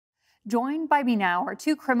Joined by me now are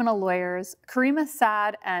two criminal lawyers, Karima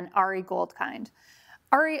Saad and Ari Goldkind.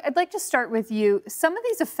 Ari, I'd like to start with you. Some of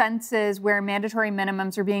these offenses where mandatory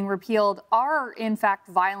minimums are being repealed are, in fact,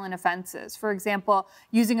 violent offenses. For example,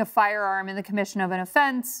 using a firearm in the commission of an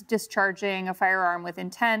offense, discharging a firearm with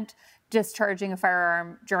intent, discharging a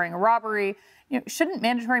firearm during a robbery. Shouldn't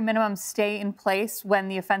mandatory minimums stay in place when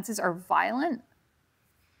the offenses are violent?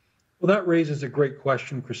 Well, that raises a great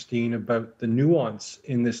question, Christine, about the nuance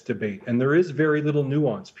in this debate. And there is very little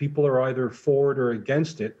nuance. People are either for it or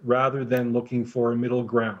against it rather than looking for a middle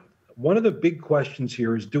ground. One of the big questions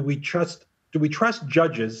here is, do we trust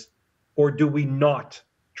judges or do we not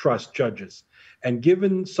trust judges? And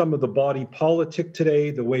given some of the body politic today,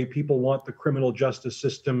 the way people want the criminal justice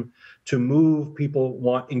system to move, people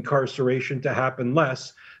want incarceration to happen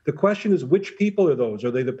less. The question is, which people are those? Are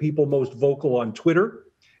they the people most vocal on Twitter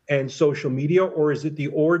and social media, or is it the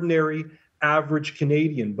ordinary average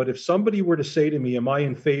Canadian? But if somebody were to say to me, am I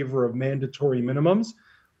in favor of mandatory minimums?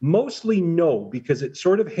 Mostly no, because it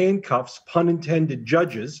sort of handcuffs, pun intended,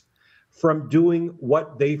 judges from doing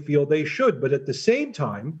what they feel they should. But at the same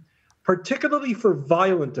time, particularly for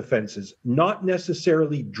violent offenses, not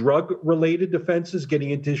necessarily drug-related offenses, getting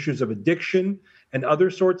into issues of addiction and other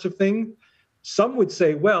sorts of things, some would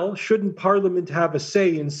say, well, shouldn't Parliament have a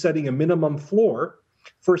say in setting a minimum floor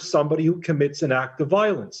for somebody who commits an act of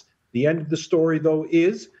violence? The end of the story, though,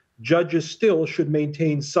 is judges still should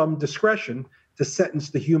maintain some discretion to sentence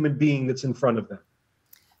the human being that's in front of them.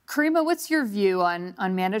 Karima, what's your view on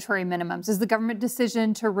mandatory minimums? Is the government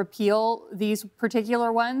decision to repeal these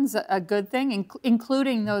particular ones a good thing,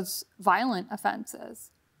 including those violent offenses?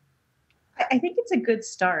 I think it's a good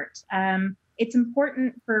start. It's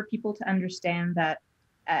important for people to understand that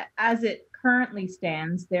as it currently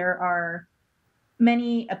stands, there are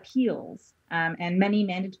many appeals and many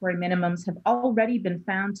mandatory minimums have already been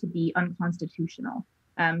found to be unconstitutional.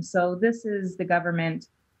 So this is the government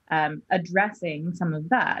addressing some of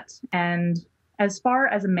that. And as far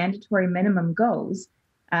as a mandatory minimum goes,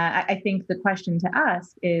 I think the question to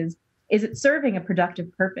ask is it serving a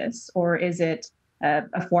productive purpose, or is it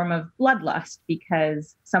a form of bloodlust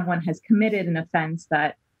because someone has committed an offense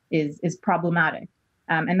that is problematic?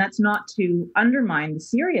 And that's not to undermine the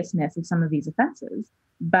seriousness of some of these offenses,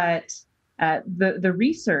 but the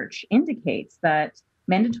research indicates that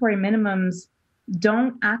mandatory minimums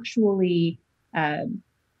don't actually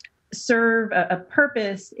serve a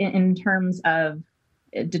purpose in terms of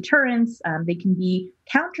deterrence. They can be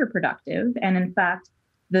counterproductive. And in fact,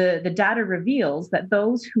 the data reveals that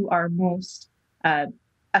those who are most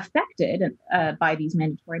affected by these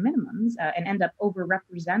mandatory minimums and end up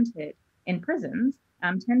overrepresented in prisons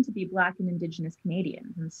tend to be Black and Indigenous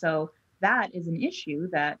Canadians. And so that is an issue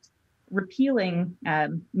that repealing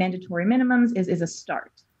mandatory minimums is a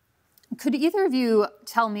start. Could either of you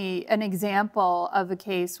tell me an example of a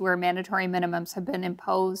case where mandatory minimums have been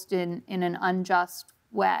imposed in an unjust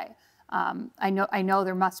way? I know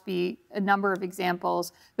there must be a number of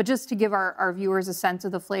examples, but just to give our viewers a sense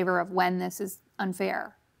of the flavor of when this is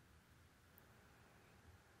unfair.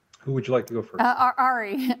 Who would you like to go first?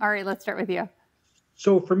 Ari, let's start with you.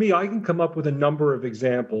 So for me, I can come up with a number of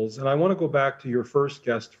examples, and I want to go back to your first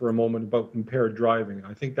guest for a moment about impaired driving.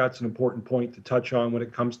 I think that's an important point to touch on when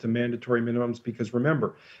it comes to mandatory minimums, because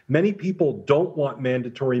remember, many people don't want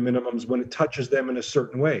mandatory minimums when it touches them in a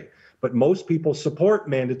certain way, but most people support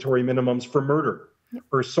mandatory minimums for murder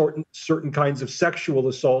or certain kinds of sexual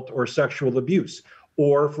assault or sexual abuse.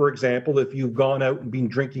 Or, for example, if you've gone out and been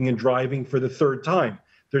drinking and driving for the third time,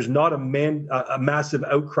 there's not a massive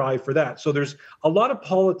outcry for that. So there's a lot of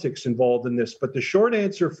politics involved in this. But the short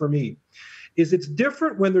answer for me is it's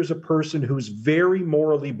different when there's a person who's very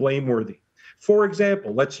morally blameworthy. For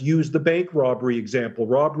example, let's use the bank robbery example,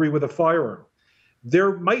 robbery with a firearm.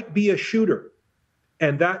 There might be a shooter,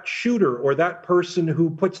 and that shooter or that person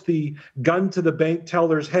who puts the gun to the bank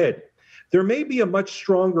teller's head, there may be a much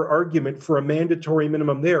stronger argument for a mandatory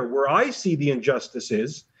minimum there. Where I see the injustice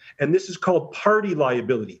is, and this is called party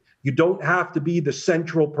liability. You don't have to be the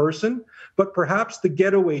central person, but perhaps the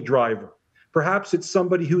getaway driver. Perhaps it's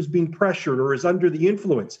somebody who's being pressured or is under the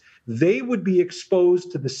influence. They would be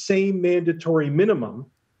exposed to the same mandatory minimum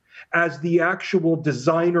as the actual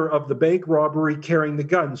designer of the bank robbery carrying the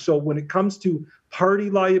gun. So when it comes to party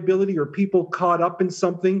liability or people caught up in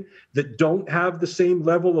something that don't have the same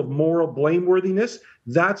level of moral blameworthiness,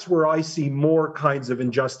 that's where I see more kinds of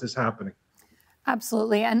injustice happening.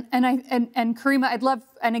 Absolutely. And Karima, I'd love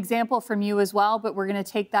an example from you as well, but we're going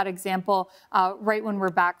to take that example right when we're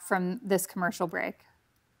back from this commercial break.